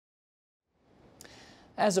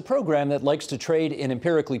As a program that likes to trade in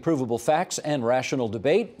empirically provable facts and rational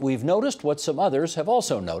debate, we've noticed what some others have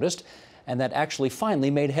also noticed, and that actually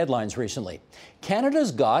finally made headlines recently.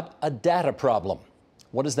 Canada's got a data problem.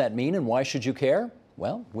 What does that mean and why should you care?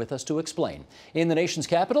 Well, with us to explain. In the nation's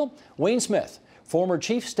capital, Wayne Smith, former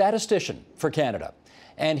chief statistician for Canada.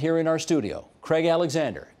 And here in our studio, Craig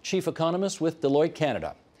Alexander, chief economist with Deloitte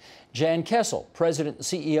Canada. Jan Kessel, president and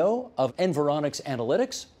CEO of Environics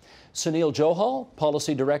Analytics. Sunil Johal,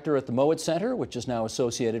 policy director at the Mowat Center, which is now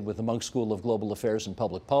associated with the Munk School of Global Affairs and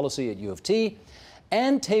Public Policy at U of T.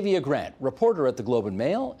 And Tavia Grant, reporter at the Globe and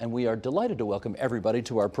Mail. And we are delighted to welcome everybody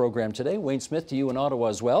to our program today. Wayne Smith, to you in Ottawa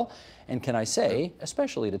as well. And can I say,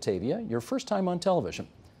 especially to Tavia, your first time on television.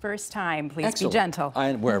 First time. Please Excellent. Be gentle.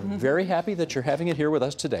 We're very happy that you're having it here with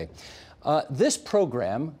us today. This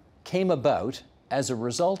program came about as a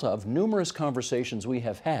result of numerous conversations we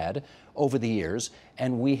have had over the years,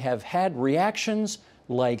 and we have had reactions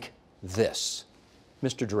like this.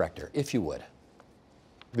 Mr. Director, if you would.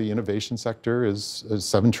 The innovation sector is a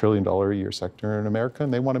 $7 trillion a year sector in America,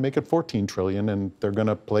 and they want to make it $14 trillion, and they're going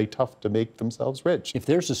to play tough to make themselves rich. If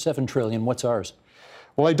there's a $7 trillion, what's ours?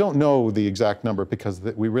 Well, I don't know the exact number because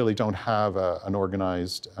we really don't have an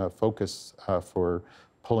organized focus for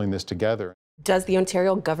pulling this together. Does the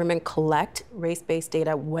Ontario government collect race-based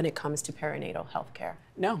data when it comes to perinatal health care?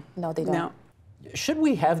 No. No, they don't. No. Should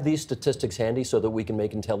we have these statistics handy so that we can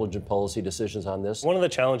make intelligent policy decisions on this? One of the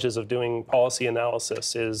challenges of doing policy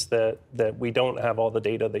analysis is that we don't have all the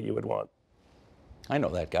data that you would want. I know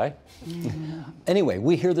that guy. Anyway,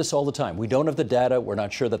 we hear this all the time. We don't have the data. We're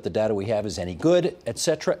not sure that the data we have is any good, et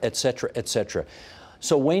cetera, et cetera, et cetera.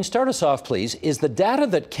 So Wayne, start us off, please. Is the data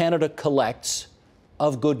that Canada collects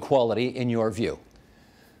of good quality in your view?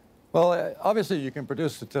 Well, obviously you can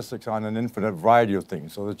produce statistics on an infinite variety of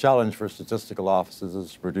things. So the challenge for statistical offices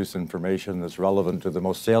is to produce information that's relevant to the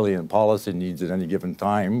most salient policy needs at any given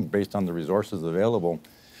time based on the resources available.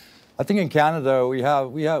 I think in Canada we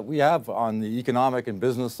have on the economic and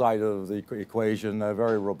business side of the equation a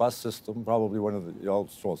very robust system, probably one of the,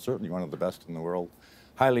 well, certainly one of the best in the world,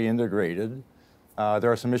 highly integrated.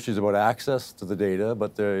 There are some issues about access to the data,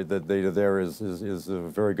 but the data there is of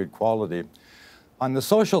very good quality. On the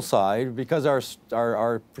social side, because our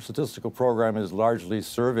statistical program is largely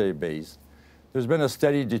survey-based, there's been a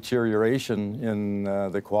steady deterioration in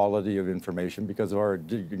the quality of information because of our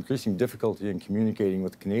increasing difficulty in communicating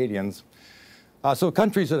with Canadians. So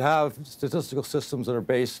countries that have statistical systems that are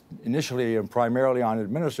based initially and primarily on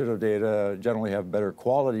administrative data generally have better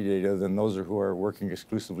quality data than those who are working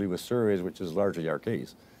exclusively with surveys, which is largely our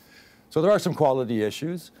case. So there are some quality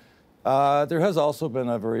issues. There has also been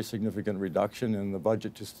a very significant reduction in the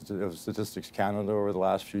budget of Statistics Canada over the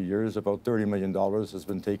last few years. About $30 million has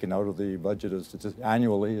been taken out of the budget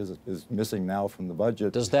annually, is missing now from the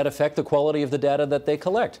budget. Does that affect the quality of the data that they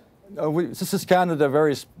collect? Statistics Canada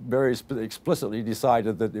very explicitly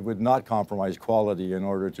decided that it would not compromise quality in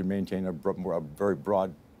order to maintain a very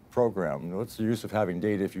broad program. What's the use of having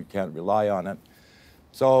data if you can't rely on it?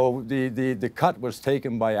 So the cut was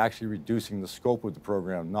taken by actually reducing the scope of the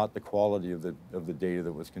program, not the quality of the data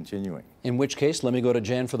that was continuing. In which case, let me go to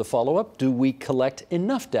Jan for the follow-up. Do we collect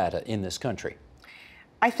enough data in this country?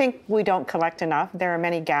 I think we don't collect enough. There are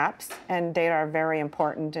many gaps, and data are very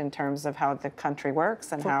important in terms of how the country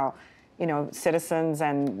works and how, citizens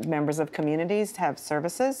and members of communities have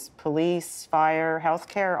services. Police, fire,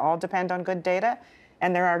 healthcare all depend on good data,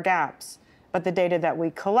 and there are gaps. But the data that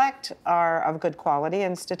we collect are of good quality,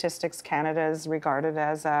 and Statistics Canada is regarded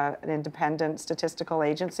as an independent statistical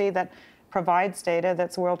agency that provides data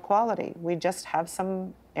that's world quality. We just have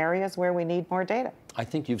some areas where we need more data. I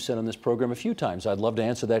think you've said on this program a few times, I'd love to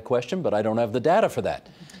answer that question, but I don't have the data for that.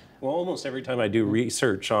 Well, almost every time I do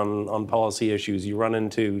research on policy issues, you run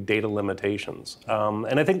into data limitations.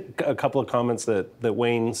 And I think a couple of comments that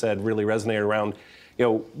Wayne said really resonate around,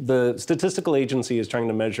 the statistical agency is trying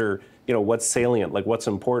to measure, what's salient, like what's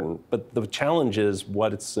important. But the challenge is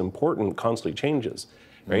what's important constantly changes.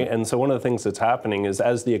 Right? And so one of the things that's happening is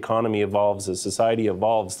as the economy evolves, as society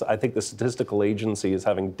evolves, I think the statistical agency is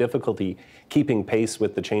having difficulty keeping pace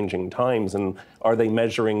with the changing times. And are they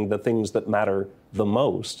measuring the things that matter the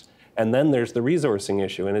most? And then there's the resourcing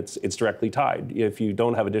issue, and it's directly tied. If you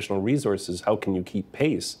don't have additional resources, how can you keep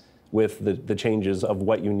pace with the changes of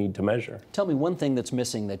what you need to measure? Tell me one thing that's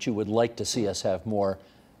missing that you would like to see us have more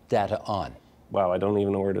data on. Wow, I don't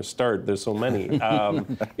even know where to start. There's so many. A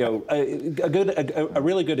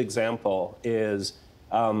really good example is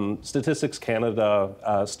Statistics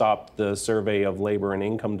Canada stopped the survey of labor and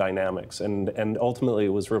income dynamics, and ultimately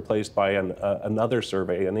it was replaced by another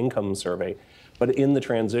survey, an income survey. But in the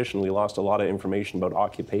transition, we lost a lot of information about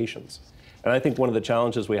occupations. And I think one of the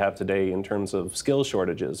challenges we have today in terms of skill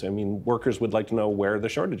shortages, I mean, workers would like to know where are the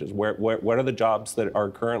shortages, what are the jobs that are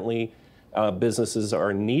currently businesses are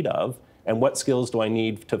in need of, and what skills do I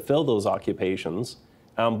need to fill those occupations?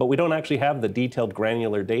 But we don't actually have the detailed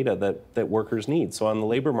granular data that workers need. So on the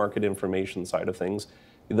labor market information side of things,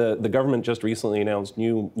 the government just recently announced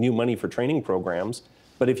new money for training programs.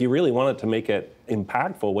 But if you really wanted to make it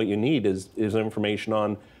impactful, what you need is information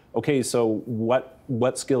on, okay, so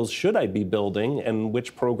what skills should I be building, and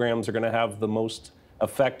which programs are going to have the most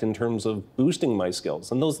effect in terms of boosting my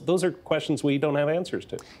skills? And those are questions we don't have answers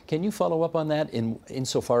to. Can you follow up on that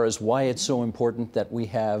insofar as why it's so important that we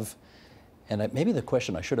have, and maybe the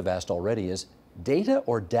question I should have asked already is, data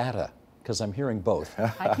or data? Because I'm hearing both.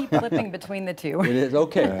 I keep flipping between the two. It is,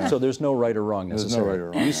 okay, yeah. So there's no right or wrong necessarily. There's no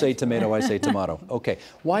right or wrong. You say tomato, I say tomato. Okay,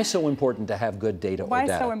 why so important to have good data or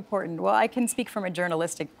data? Why so important? Well, I can speak from a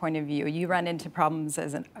journalistic point of view. You run into problems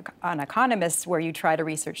as an economist where you try to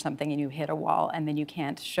research something and you hit a wall and then you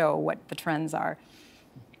can't show what the trends are.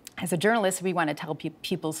 As a journalist, we want to tell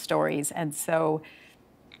people's stories, and so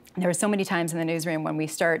there are so many times in the newsroom when we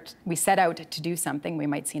set out to do something. We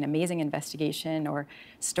might see an amazing investigation or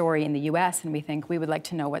story in the US and we think we would like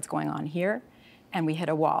to know what's going on here, and we hit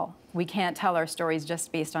a wall. We can't tell our stories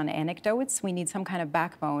just based on anecdotes. We need some kind of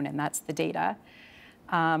backbone, and that's the data.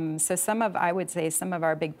 So I would say some of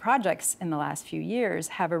our big projects in the last few years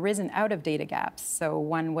have arisen out of data gaps. So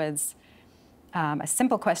one was a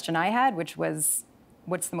simple question I had, which was,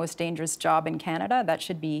 what's the most dangerous job in Canada? That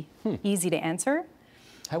should be easy to answer.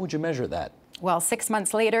 How would you measure that? Well, 6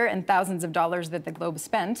 months later and thousands of dollars that the Globe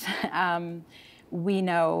spent, we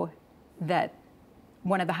know that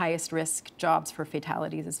one of the highest risk jobs for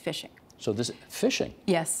fatalities is fishing. So this fishing?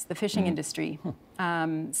 Yes, the fishing industry.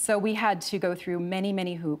 So we had to go through many,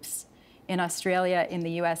 many hoops. In Australia, in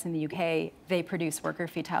the US, in the UK, they produce worker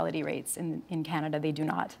fatality rates. In Canada, they do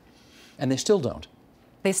not. And they still don't?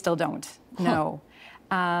 They still don't, no.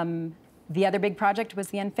 The other big project was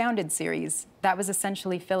the Unfounded series. That was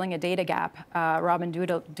essentially filling a data gap. Robin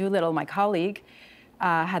Doolittle, my colleague,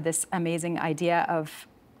 had this amazing idea of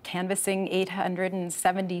canvassing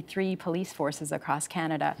 873 police forces across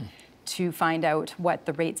Canada to find out what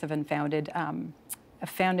the rates of unfounded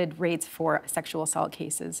rates for sexual assault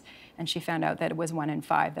cases. And she found out that it was 1 in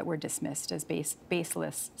 5 that were dismissed as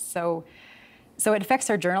baseless. So it affects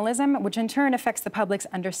our journalism, which in turn affects the public's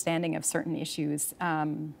understanding of certain issues.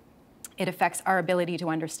 It affects our ability to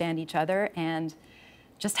understand each other and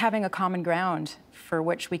just having a common ground for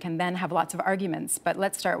which we can then have lots of arguments. But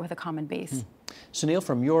let's start with a common base. Sunil,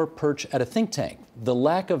 from your perch at a think tank, the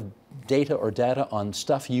lack of data or data on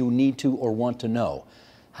stuff you need to or want to know,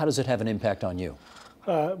 how does it have an impact on you?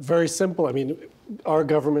 Very simple. I mean, our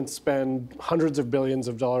governments spend hundreds of billions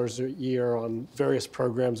of dollars a year on various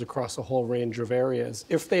programs across a whole range of areas.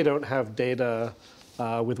 If they don't have data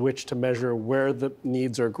with which to measure where the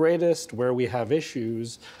needs are greatest, where we have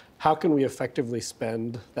issues, how can we effectively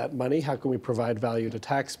spend that money? How can we provide value to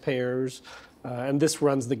taxpayers? And this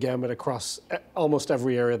runs the gamut across almost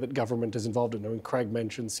every area that government is involved in. I mean, Craig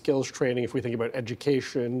mentioned skills training. If we think about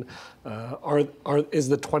education, is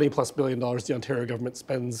the $20+ billion the Ontario government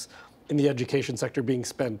spends in the education sector being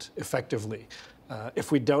spent effectively?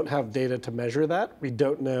 If we don't have data to measure that, we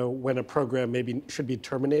don't know when a program maybe should be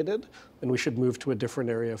terminated and we should move to a different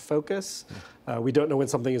area of focus. We don't know when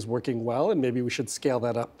something is working well and maybe we should scale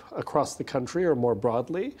that up across the country or more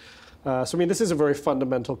broadly. So, I mean, this is a very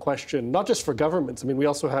fundamental question, not just for governments. I mean, we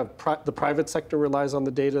also have the private sector relies on the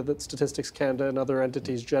data that Statistics Canada and other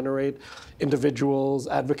entities generate, individuals,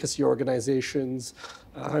 advocacy organizations.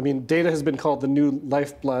 I mean, data has been called the new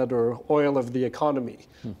lifeblood or oil of the economy.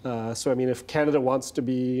 So, I mean, if Canada wants to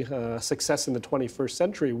be a success in the 21st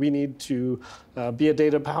century, we need to be a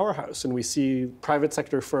data powerhouse. And we see private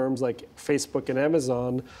sector firms like Facebook and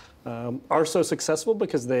Amazon are so successful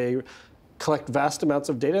because they collect vast amounts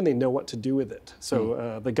of data and they know what to do with it.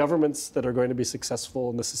 So the governments that are going to be successful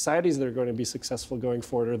and the societies that are going to be successful going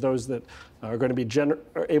forward are those that are going to be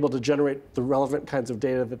able to generate the relevant kinds of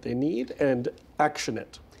data that they need and action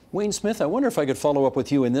it. Wayne Smith, I wonder if I could follow up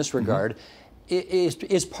with you in this regard.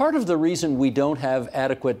 Is part of the reason we don't have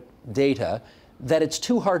adequate data that it's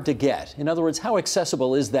too hard to get? In other words, how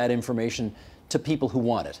accessible is that information to people who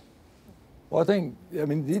want it? Well, I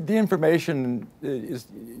mean, the information is,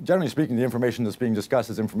 generally speaking, the information that's being discussed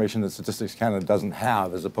is information that Statistics Canada doesn't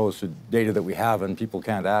have, as opposed to data that we have and people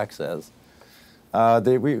can't access.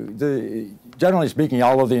 Generally speaking,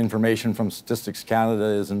 all of the information from Statistics Canada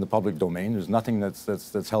is in the public domain. There's nothing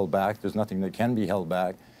that's held back. There's nothing that can be held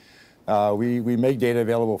back. We make data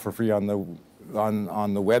available for free on the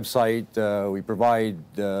on the website. We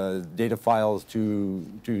provide data files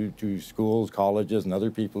to schools, colleges, and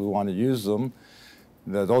other people who want to use them.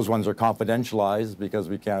 Those ones are confidentialized because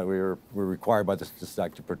we're required by the Statistics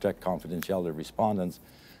Act to protect confidentiality of respondents.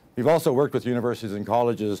 We've also worked with universities and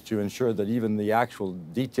colleges to ensure that even the actual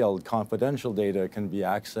detailed confidential data can be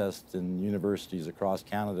accessed in universities across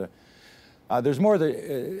Canada. There's more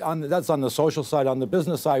that's on the social side. On the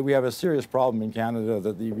business side, we have a serious problem in Canada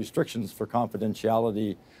that the restrictions for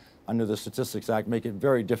confidentiality under the Statistics Act make it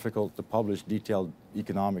very difficult to publish detailed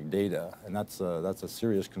economic data, and that's a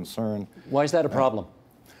serious concern. Why is that a problem?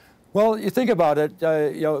 Well, you think about it,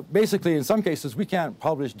 basically in some cases we can't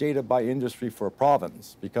publish data by industry for a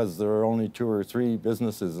province because there are only 2 or 3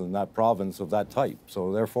 businesses in that province of that type.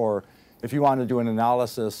 So therefore, if you want to do an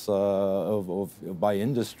analysis by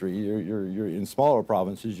industry, you're in smaller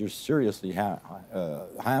provinces, you're seriously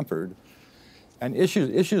hampered. And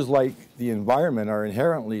issues like the environment are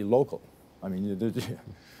inherently local. I mean,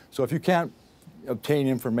 so if you can't obtain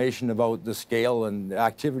information about the scale and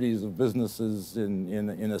activities of businesses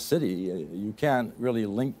in a city, you can't really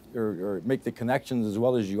link or make the connections as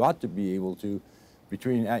well as you ought to be able to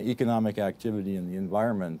between economic activity and the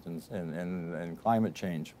environment and climate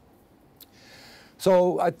change.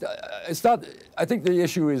 So I think the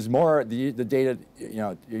issue is more the data,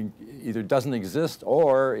 either doesn't exist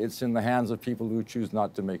or it's in the hands of people who choose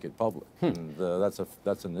not to make it public. And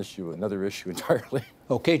that's an issue, another issue entirely.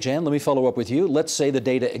 Okay, Jan, let me follow up with you. Let's say the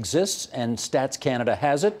data exists and Stats Canada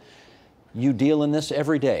has it. You deal in this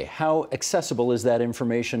every day. How accessible is that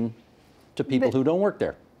information to people who don't work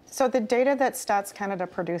there? So the data that Stats Canada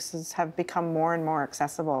produces have become more and more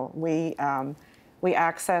accessible. We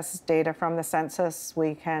access data from the census,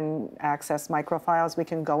 we can access microfiles, we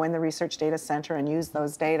can go in the Research Data Centre and use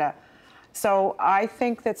those data. So I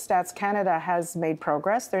think that Stats Canada has made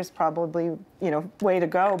progress. There's probably, way to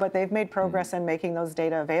go, but they've made progress in making those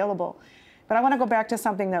data available. But I want to go back to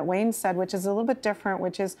something that Wayne said, which is a little bit different,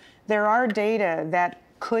 which is there are data that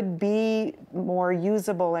could be more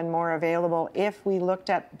usable and more available if we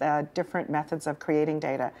looked at different methods of creating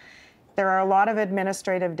data. There are a lot of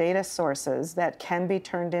administrative data sources that can be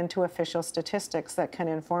turned into official statistics that can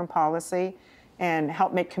inform policy and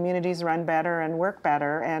help make communities run better and work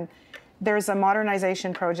better. And there's a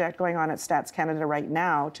modernization project going on at Stats Canada right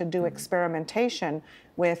now to do experimentation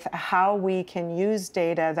with how we can use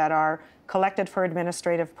data that are collected for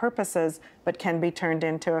administrative purposes but can be turned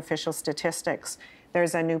into official statistics.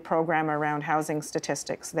 There's a new program around housing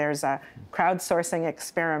statistics. There's a crowdsourcing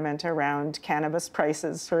experiment around cannabis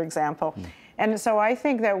prices, for example. And so I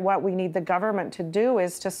think that what we need the government to do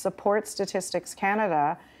is to support Statistics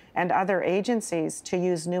Canada and other agencies to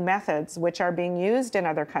use new methods, which are being used in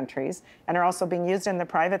other countries and are also being used in the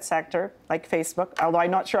private sector, like Facebook, although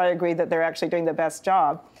I'm not sure I agree that they're actually doing the best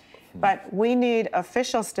job. But we need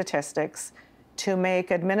official statistics to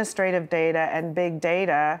make administrative data and big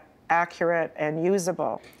data accurate and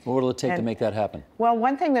usable. What will it take to make that happen? Well,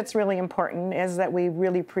 one thing that's really important is that we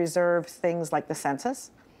really preserve things like the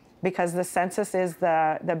census, because the census is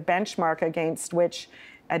the benchmark against which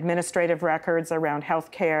administrative records around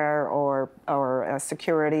healthcare or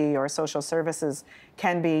security or social services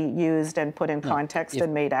can be used and put in context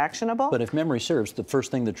and made actionable. But if memory serves, the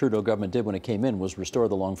first thing the Trudeau government did when it came in was restore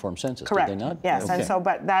the long-form census, Correct. Did they not? Yes, Okay. and so,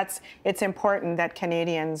 but it's important that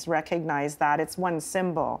Canadians recognize that. It's one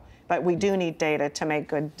symbol, but we do need data to make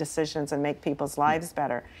good decisions and make people's lives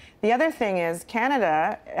better. The other thing is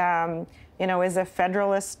Canada, is a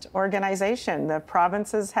federalist organization. The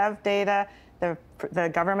provinces have data, the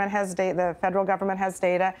government has data, the federal government has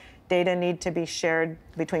data. Data need to be shared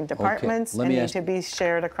between departments and need to be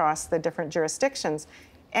shared across the different jurisdictions.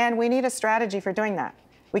 And we need a strategy for doing that.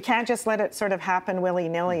 We can't just let it sort of happen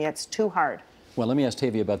willy-nilly. It's too hard. Well, let me ask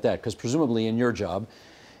Tavia about that, because presumably in your job,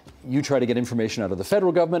 you try to get information out of the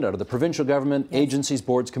federal government, out of the provincial government, agencies,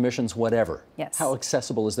 boards, commissions, whatever. Yes. How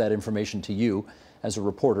accessible is that information to you as a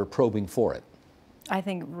reporter probing for it? I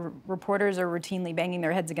think reporters are routinely banging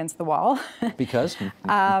their heads against the wall. Because?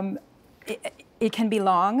 It can be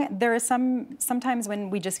long. There are sometimes when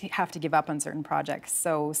we just have to give up on certain projects.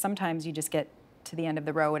 So sometimes you just get to the end of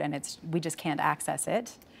the road and we just can't access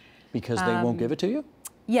it. Because they won't give it to you?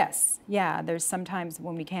 Yes, yeah. There's sometimes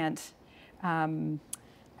when we can't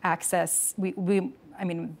access. You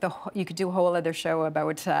could do a whole other show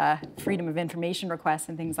about freedom of information requests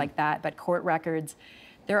and things like that. But court records,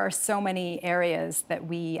 there are so many areas that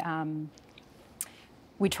we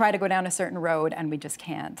try to go down a certain road and we just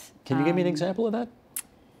can't. Can you give me an example of that?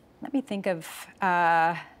 Let me think of,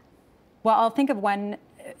 I'll think of one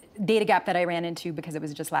data gap that I ran into because it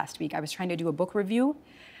was just last week. I was trying to do a book review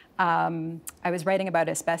I was writing about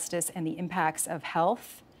asbestos and the impacts of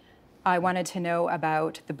health. I wanted to know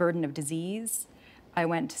about the burden of disease. I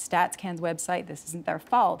went to StatsCan's website. This isn't their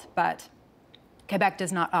fault, but Quebec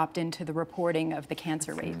does not opt into the reporting of the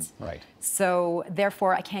cancer rates. Right. So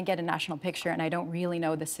therefore, I can't get a national picture, and I don't really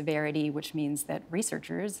know the severity, which means that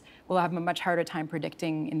researchers will have a much harder time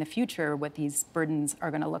predicting in the future what these burdens are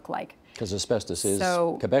going to look like. Because asbestos is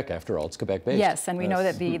Quebec, after all. It's Quebec-based. Yes, and we know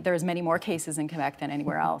that there's many more cases in Quebec than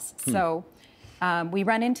anywhere else. So we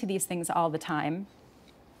run into these things all the time.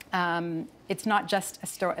 It's not just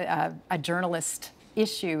a journalist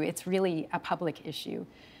issue, it's really a public issue.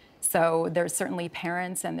 So there's certainly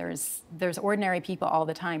parents and there's ordinary people all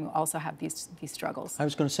the time who also have these struggles. I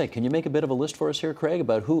was going to say, can you make a bit of a list for us here, Craig,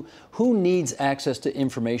 about who needs access to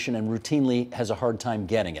information and routinely has a hard time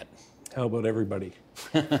getting it? How about everybody?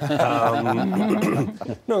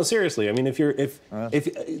 No, seriously. I mean, if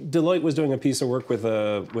Deloitte was doing a piece of work with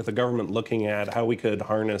a government looking at how we could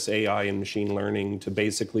harness AI and machine learning to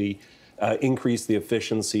basically increase the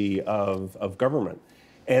efficiency of government.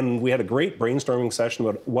 And we had a great brainstorming session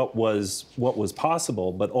about what was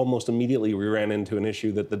possible, but almost immediately we ran into an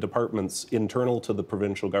issue that the departments internal to the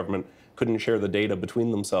provincial government couldn't share the data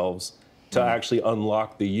between themselves to actually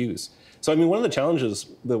unlock the use. So I mean, one of the challenges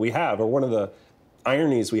that we have, or one of the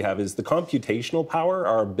ironies we have, is the computational power,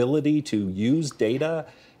 our ability to use data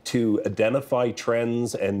to identify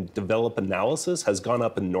trends and develop analysis has gone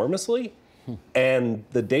up enormously. And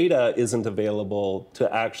the data isn't available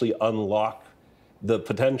to actually unlock the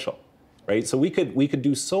potential, right? So we could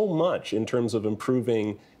do so much in terms of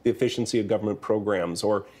improving the efficiency of government programs,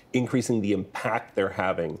 or increasing the impact they're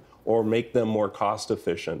having, or make them more cost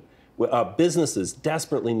efficient. Businesses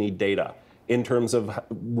desperately need data in terms of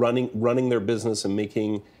running their business and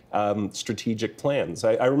making strategic plans.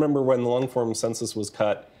 I remember when the long form census was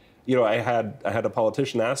cut, I had a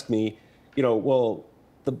politician ask me, well,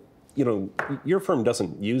 your firm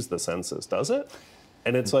doesn't use the census, does it?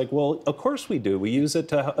 And it's like, well, of course we do. We use it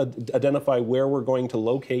to identify where we're going to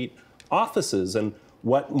locate offices and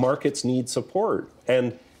what markets need support.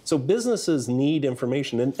 And so businesses need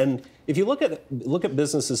information. And if you look at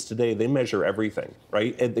businesses today, they measure everything,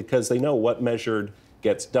 right? Because they know what measured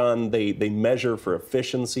gets done. They measure for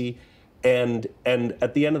efficiency. And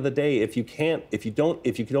at the end of the day, if you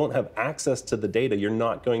don't have access to the data, you're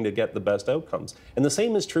not going to get the best outcomes. And the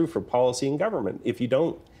same is true for policy and government. If you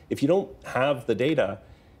don't have the data,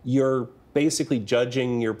 you're basically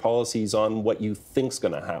judging your policies on what you think's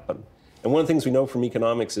going to happen. And one of the things we know from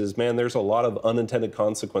economics is, man, there's a lot of unintended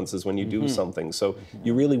consequences when you do something. So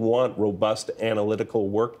you really want robust analytical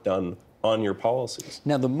work done on your policies.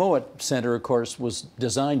 Now, the Mowat Center, of course, was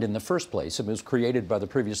designed in the first place. It was created by the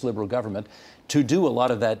previous Liberal government to do a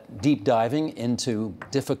lot of that deep diving into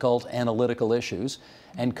difficult analytical issues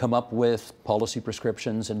and come up with policy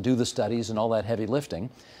prescriptions and do the studies and all that heavy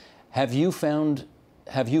lifting. Have you found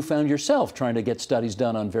yourself trying to get studies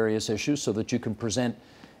done on various issues so that you can present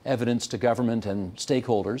evidence to government and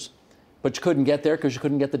stakeholders, but you couldn't get there because you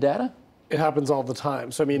couldn't get the data? It happens all the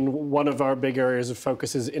time. So, I mean, one of our big areas of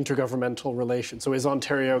focus is intergovernmental relations. So is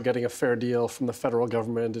Ontario getting a fair deal from the federal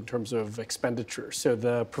government in terms of expenditure? So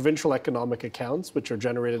the provincial economic accounts, which are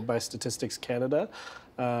generated by Statistics Canada,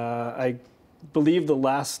 I believe the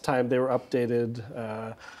last time they were updated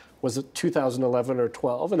was it 2011 or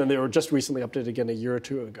 12, and then they were just recently updated again a year or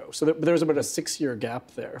two ago. So there was about a 6-year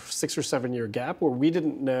gap there, 6 or 7 year gap, where we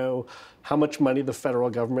didn't know how much money the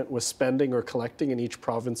federal government was spending or collecting in each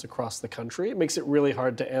province across the country. It makes it really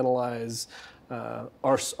hard to analyze,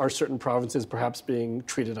 are certain provinces perhaps being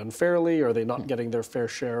treated unfairly? Are they not getting their fair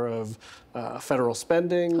share of federal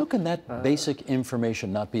spending? How can that basic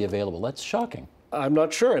information not be available? That's shocking. I'm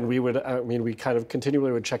not sure, and we kind of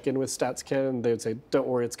continually would check in with StatsCan, and they would say, "Don't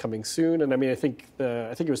worry, it's coming soon." And I mean, I think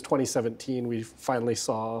it was 2017 we finally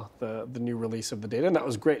saw the new release of the data, and that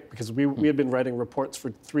was great because we had been writing reports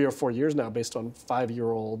for 3 or 4 years now based on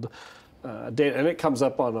 5-year-old data, and it comes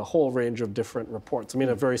up on a whole range of different reports. I mean,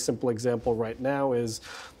 a very simple example right now is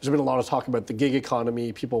there's been a lot of talk about the gig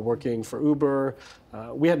economy, people working for Uber.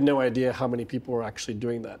 We had no idea how many people were actually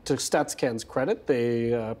doing that. To StatsCan's credit,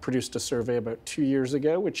 they produced a survey about 2 years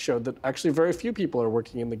ago, which showed that actually very few people are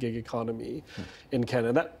working in the gig economy in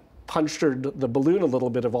Canada. That punctured the balloon a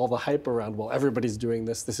little bit of all the hype around, well, everybody's doing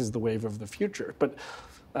this, this is the wave of the future. But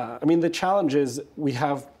I mean, the challenge is we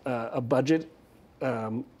have a budget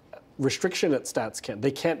restriction at StatsCan.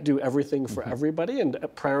 They can't do everything for everybody, and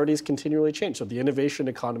priorities continually change. So the innovation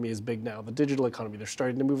economy is big now. The digital economy, they're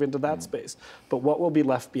starting to move into that space. But what will be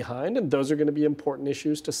left behind? And those are going to be important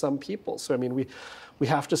issues to some people. So I mean, we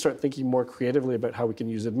have to start thinking more creatively about how we can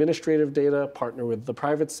use administrative data, partner with the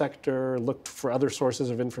private sector, look for other sources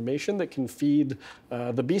of information that can feed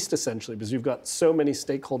the beast, essentially, because you've got so many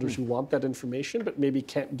stakeholders who want that information, but maybe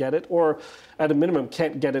can't get it, or at a minimum,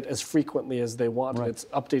 can't get it as frequently as they want. Right. And it's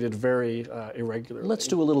updated very irregularly. Let's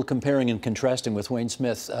do a little comparing and contrasting with Wayne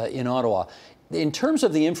Smith in Ottawa. In terms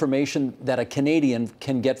of the information that a Canadian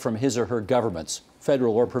can get from his or her governments,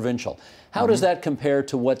 federal or provincial, how does that compare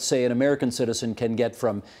to what, say, an American citizen can get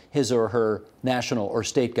from his or her national or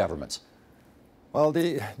state governments? Well,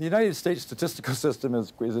 the United States statistical system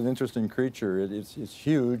is an interesting creature. It's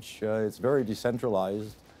huge. It's very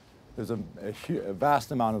decentralized. There's a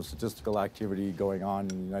vast amount of statistical activity going on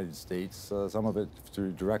in the United States, some of it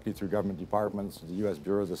directly through government departments, the U.S.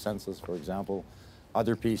 Bureau of the Census, for example,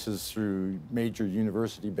 other pieces through major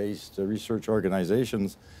university-based research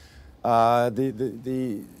organizations. Their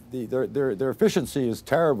efficiency is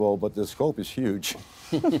terrible, but the scope is huge.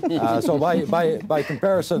 So by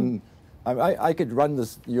comparison, I could run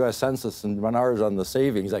this U.S. Census and run ours on the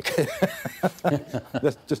savings. I could.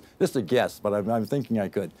 just a guess, but I'm thinking I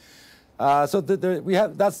could. So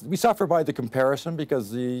we suffer by the comparison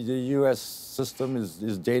because the U.S. system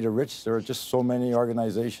is data rich. There are just so many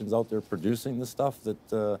organizations out there producing this stuff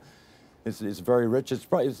that it's very rich. It's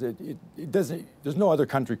probably it doesn't. There's no other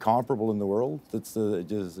country comparable in the world that's with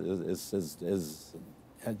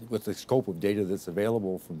the scope of data that's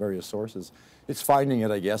available from various sources. It's finding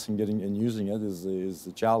it, I guess, and using it is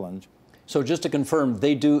the challenge. So just to confirm,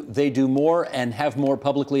 they do more and have more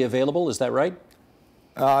publicly available. Is that right?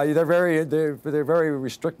 They're very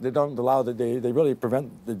restricted. They don't allow they really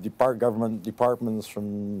prevent the government departments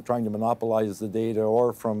from trying to monopolize the data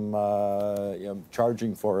or from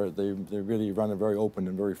charging for it. They really run a very open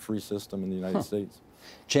and very free system in the United States.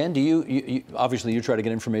 Jen, do you obviously you try to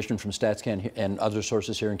get information from StatsCan and other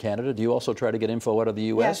sources here in Canada. Do you also try to get info out of the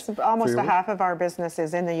U.S.? Yes, almost a half of our business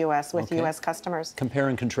is in the U.S. with U.S. customers. Compare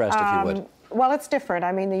and contrast, if you would. Well, it's different.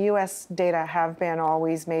 I mean, the U.S. data have been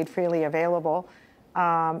always made freely available.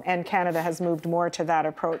 And Canada has moved more to that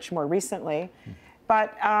approach more recently.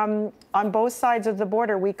 But on both sides of the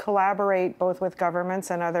border, we collaborate both with governments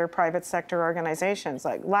and other private sector organizations.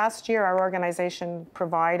 Like last year, our organization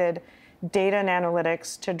provided data and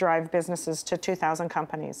analytics to drive businesses to 2,000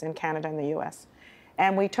 companies in Canada and the US.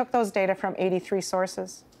 And we took those data from 83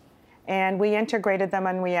 sources. And we integrated them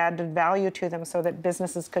and we added value to them so that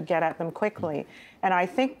businesses could get at them quickly. And I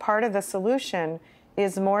think part of the solution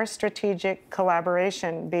is more strategic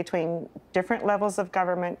collaboration between different levels of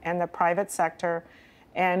government and the private sector,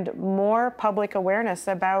 and more public awareness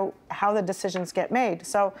about how the decisions get made.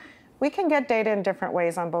 So we can get data in different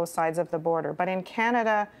ways on both sides of the border, but in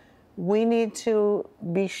Canada, we need to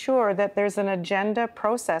be sure that there's an agenda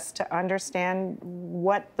process to understand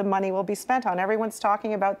what the money will be spent on. Everyone's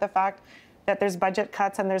talking about the fact that there's budget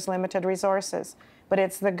cuts and there's limited resources. But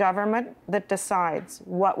it's the government that decides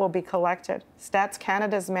what will be collected. Stats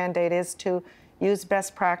Canada's mandate is to use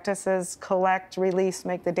best practices, collect, release,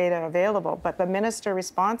 make the data available. But the minister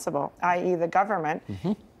responsible, i.e. the government,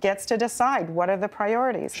 gets to decide what are the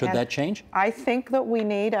priorities. Should that change? I think that we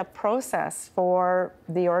need a process for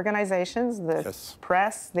the organizations, the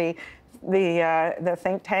press, the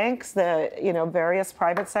think tanks, the various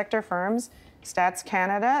private sector firms, Stats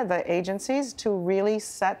Canada, the agencies, to really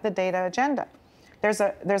set the data agenda. There's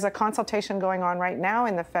a consultation going on right now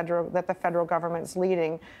in the federal government's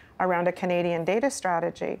leading around a Canadian data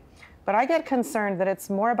strategy. But I get concerned that it's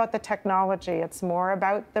more about the technology, it's more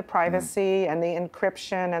about the privacy and the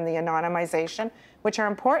encryption and the anonymization, which are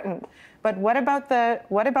important. But what about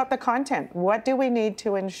the content? What do we need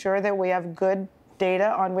to ensure that we have good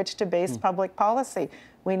data on which to base public policy?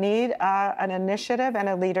 We need an initiative and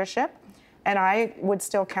a leadership, and I would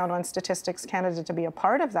still count on Statistics Canada to be a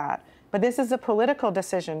part of that. But this is a political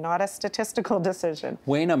decision, not a statistical decision.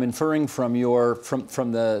 Wayne, I'm inferring from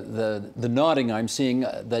the nodding I'm seeing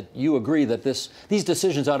that you agree that these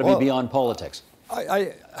decisions ought to be beyond politics.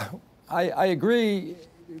 I agree.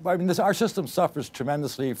 I mean, our system suffers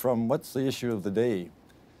tremendously from what's the issue of the day.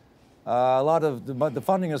 A lot of the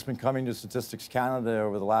funding has been coming to Statistics Canada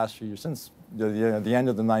over the last few years, since the end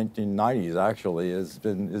of the 1990s. Actually, has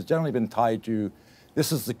generally been tied to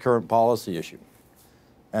this is the current policy issue.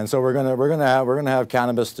 And so we're gonna have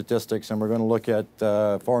cannabis statistics, and we're going to look at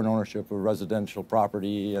foreign ownership of residential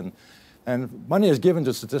property, and money is given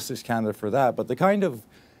to Statistics Canada for that. But the kind of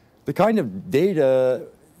data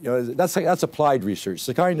that's applied research,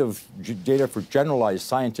 the kind of data for generalized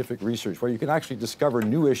scientific research where you can actually discover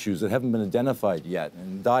new issues that haven't been identified yet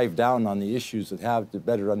and dive down on the issues that have to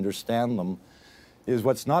better understand them, is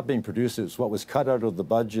what's not being produced. It's what was cut out of the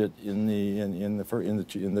budget in the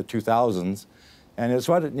 2000s, and it's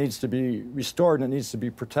what it needs to be restored and it needs to be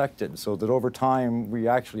protected so that over time we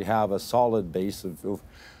actually have a solid base of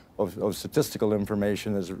statistical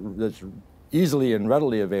information that's easily and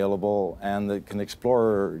readily available and that can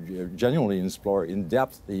genuinely explore in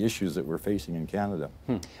depth the issues that we're facing in Canada.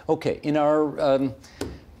 Okay, we've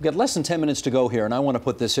got less than 10 minutes to go here, and I want to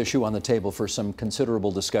put this issue on the table for some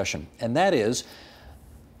considerable discussion, and that is,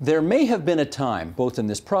 there may have been a time, both in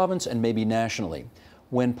this province and maybe nationally,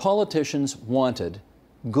 when politicians wanted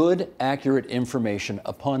good, accurate information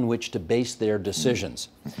upon which to base their decisions.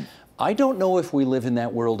 I don't know if we live in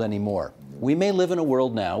that world anymore. We may live in a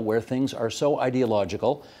world now where things are so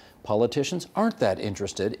ideological, politicians aren't that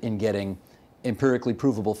interested in getting empirically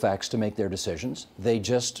provable facts to make their decisions. They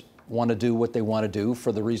just want to do what they want to do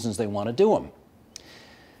for the reasons they want to do them.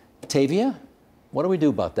 Tavia, what do we do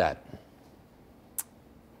about that?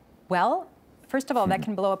 Well, first of all, that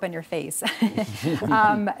can blow up in your face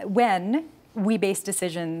when we base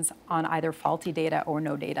decisions on either faulty data or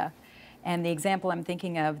no data. And the example I'm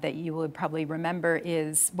thinking of that you would probably remember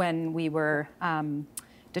is when we were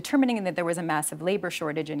determining that there was a massive labor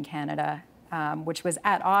shortage in Canada, which was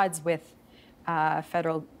at odds with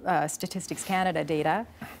federal Statistics Canada data.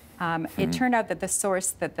 It turned out that the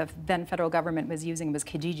source that the then federal government was using was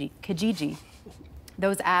Kijiji.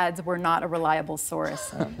 Those ads were not a reliable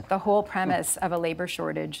source. The whole premise of a labor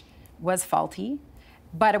shortage was faulty,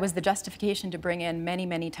 but it was the justification to bring in many,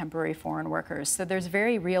 many temporary foreign workers. So there's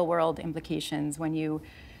very real-world implications when you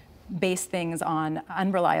base things on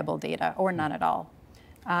unreliable data or none at all.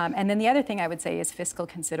 And then the other thing I would say is fiscal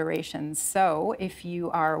considerations. So if you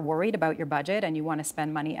are worried about your budget and you want to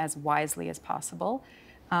spend money as wisely as possible,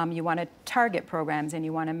 you want to target programs and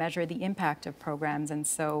you want to measure the impact of programs. And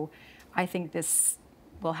so I think this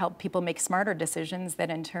will help people make smarter decisions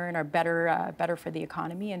that in turn are better for the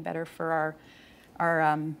economy and better for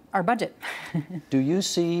our budget. Do you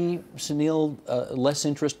see, Sunil, less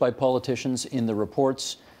interest by politicians in the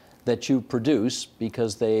reports that you produce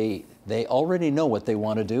because they already know what they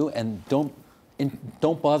want to do and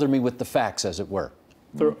don't bother me with the facts, as it were?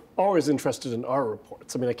 They're always interested in our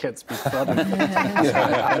reports. I mean, I can't speak for others.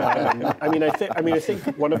 I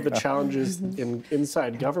think one of the challenges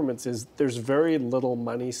inside governments is there's very little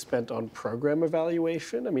money spent on program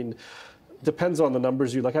evaluation. I mean, depends on the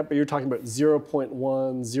numbers you look at, but you're talking about 0.1,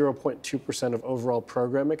 0.2% of overall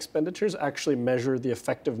program expenditures actually measure the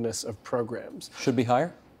effectiveness of programs. Should be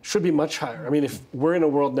higher? Should be much higher. I mean, if we're in a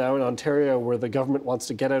world now in Ontario where the government wants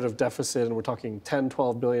to get out of deficit and we're talking $10,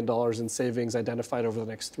 $12 billion in savings identified over the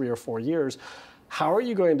next 3 or 4 years, how are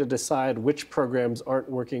you going to decide which programs aren't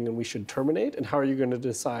working and we should terminate? And how are you going to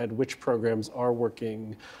decide which programs are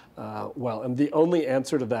working well? And the only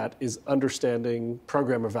answer to that is understanding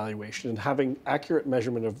program evaluation and having accurate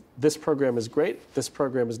measurement of this program is great, this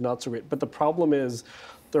program is not so great. But the problem is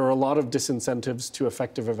there are a lot of disincentives to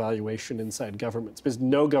effective evaluation inside governments because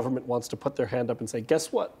no government wants to put their hand up and say,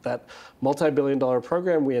 guess what? That multi-billion-dollar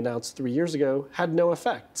program we announced 3 years ago had no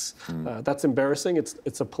effects. That's embarrassing.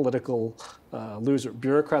 It's a political loser.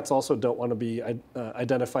 Bureaucrats also don't want to be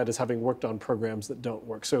identified as having worked on programs that don't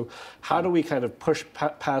work. So how do we kind of push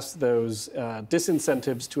past those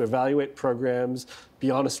disincentives to evaluate programs, be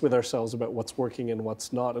honest with ourselves about what's working and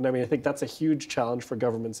what's not? And I mean, I think that's a huge challenge for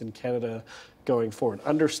governments in Canada going forward,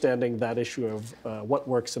 understanding that issue of what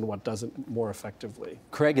works and what doesn't more effectively.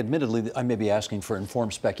 Craig, admittedly, I may be asking for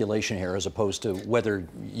informed speculation here as opposed to whether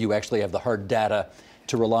you actually have the hard data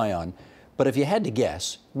to rely on. But if you had to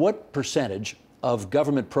guess, what percentage of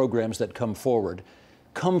government programs that come forward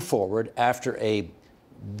after a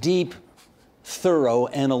deep, thorough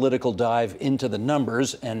analytical dive into the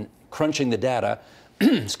numbers and crunching the data,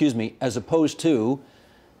 excuse me, as opposed to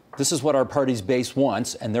this is what our party's base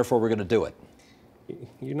wants and therefore we're going to do it?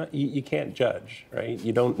 You can't judge, right?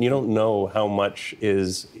 You don't know how much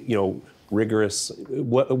is rigorous,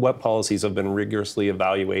 what policies have been rigorously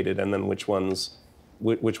evaluated and then which ones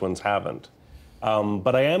haven't.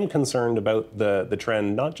 But I am concerned about the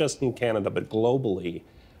trend, not just in Canada, but globally,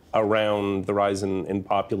 around the rise in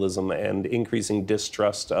populism and increasing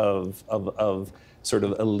distrust of sort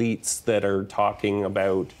of elites that are talking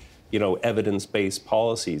about evidence-based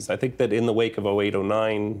policies. I think that in the wake of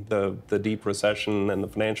 08-09, the deep recession and the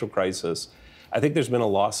financial crisis, I think there's been a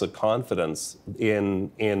loss of confidence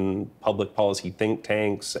in public policy think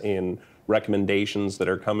tanks, in recommendations that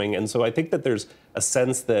are coming. And so I think that there's a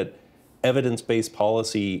sense that evidence-based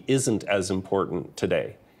policy isn't as important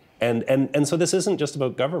today. And so this isn't just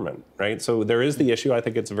about government, right? So there is the issue, I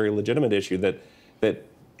think it's a very legitimate issue, that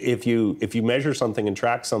if you measure something and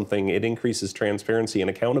track something, it increases transparency and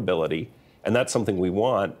accountability, and that's something we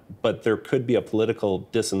want, but there could be a political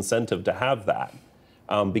disincentive to have that,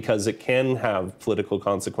 because it can have political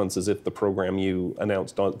consequences if the program you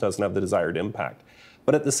announced doesn't have the desired impact.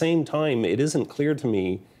 But at the same time, it isn't clear to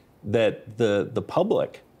me that the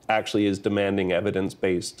public actually is demanding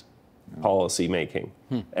evidence-based policy making,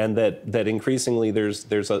 and that increasingly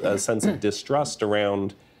there's a sense of distrust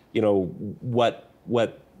around, you know, what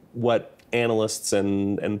analysts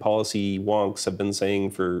and policy wonks have been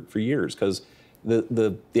saying for years, because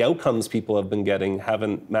the outcomes people have been getting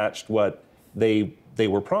haven't matched what they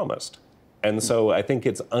were promised, and so I think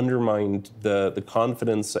it's undermined the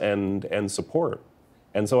confidence and support.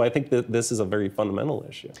 And so I think that this is a very fundamental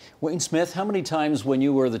issue. Wayne Smith, how many times when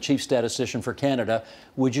you were the chief statistician for Canada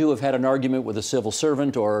would you have had an argument with a civil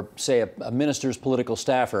servant or, say, a minister's political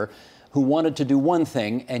staffer who wanted to do one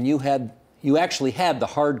thing, and you actually had the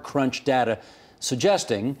hard crunch data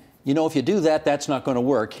suggesting, you know, if you do that, that's not going to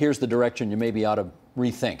work. Here's the direction you maybe ought to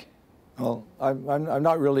rethink. Well, I'm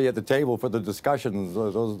not really at the table for the discussions.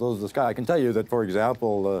 I can tell you that, for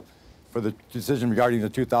example, for the decision regarding the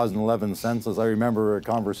 2011 census, I remember a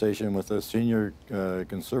conversation with a senior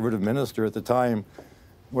conservative minister at the time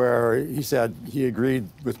where he said he agreed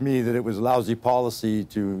with me that it was lousy policy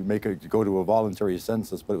to go to a voluntary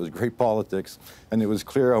census, but it was great politics, and it was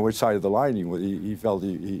clear on which side of the line he felt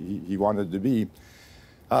he wanted to be.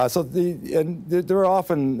 There are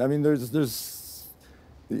often, I mean,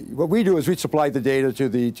 what we do is we supply the data to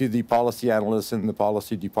the policy analysts in the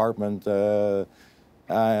policy department.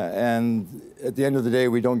 And at the end of the day,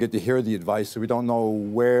 we don't get to hear the advice, so we don't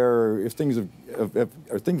know if things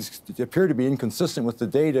appear to be inconsistent with the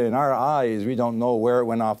data in our eyes. We don't know where it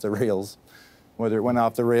went off the rails, whether it went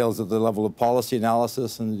off the rails at the level of policy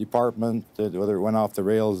analysis in the department, whether it went off the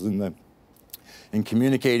rails in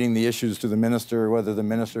communicating the issues to the minister, whether the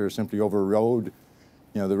minister simply overrode,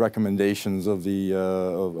 you know, the recommendations of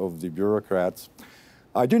the bureaucrats.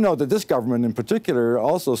 I do know that this government in particular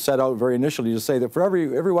also set out very initially to say that for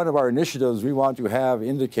every one of our initiatives, we want to have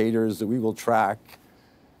indicators that we will track,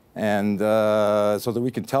 and so that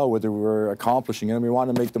we can tell whether we're accomplishing it, and we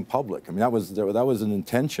want to make them public. I mean, that was an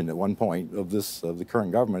intention at one point of the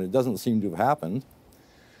current government. It doesn't seem to have happened,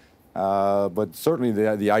 but certainly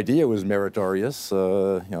the idea was meritorious.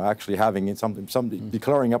 You know, actually having somebody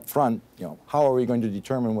declaring up front, you know, how are we going to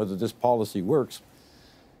determine whether this policy works?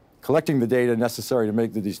 Collecting the data necessary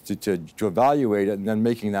to evaluate it and then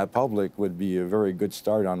making that public would be a very good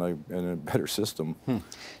start on a better system.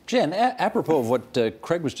 Jen, apropos of what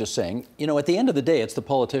Craig was just saying, you know, at the end of the day, it's the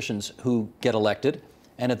politicians who get elected,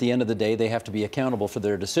 and at the end of the day, they have to be accountable for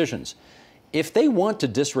their decisions. If they want to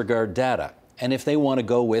disregard data, and if they want to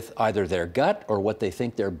go with either their gut or what they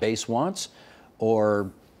think their base wants,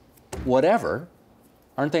 or whatever,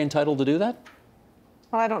 aren't they entitled to do that?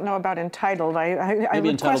 Well, I don't know about entitled. I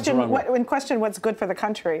would question what's good for the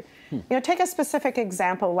country. You know, take a specific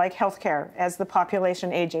example like healthcare as the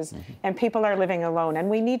population ages and people are living alone, and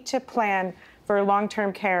we need to plan for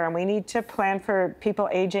long-term care, and we need to plan for people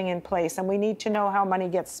aging in place, and we need to know how money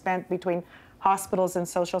gets spent between hospitals and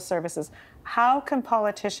social services. How can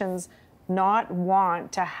politicians not want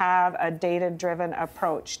to have a data-driven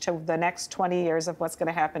approach to the next 20 years of what's going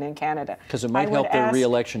to happen in Canada? Because it might help their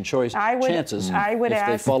re-election chances if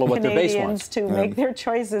they follow what their base wants. to make their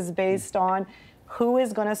choices based on who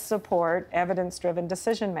is going to support evidence-driven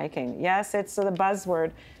decision-making. Yes, it's the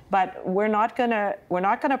buzzword, but we're not going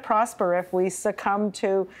to prosper if we succumb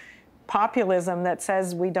to populism that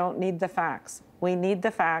says we don't need the facts. We need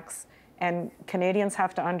the facts. And Canadians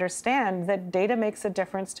have to understand that data makes a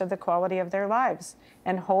difference to the quality of their lives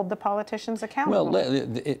and hold the politicians accountable. Well,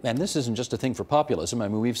 and this isn't just a thing for populism. I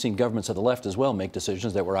mean, we've seen governments of the left as well make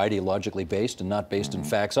decisions that were ideologically based and not based in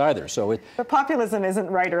facts either. So but populism isn't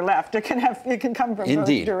right or left. It can come from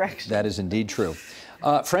both directions. That is indeed true.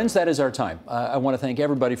 Friends, that is our time. I want to thank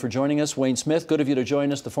everybody for joining us. Wayne Smith, good of you to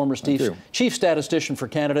join us, the former chief statistician for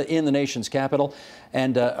Canada in the nation's capital.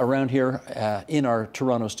 And around here in our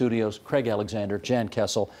Toronto studios, Craig Alexander, Jan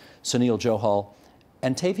Kessel, Sunil Johal,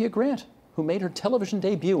 and Tavia Grant, who made her television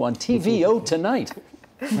debut on TVO tonight.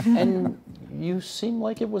 And you seem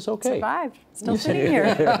like it was okay. Survived. Still sitting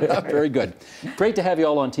here. Very good. Great to have you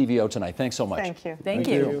all on TVO tonight. Thanks so much. Thank you. Thank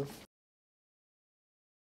you.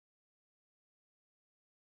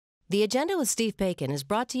 The Agenda with Steve Paikin is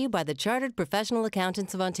brought to you by the Chartered Professional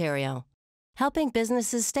Accountants of Ontario. helping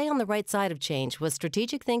businesses stay on the right side of change with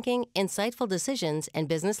strategic thinking, insightful decisions, and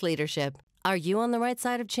business leadership. Are you on the right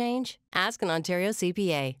side of change? Ask an Ontario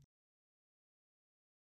CPA.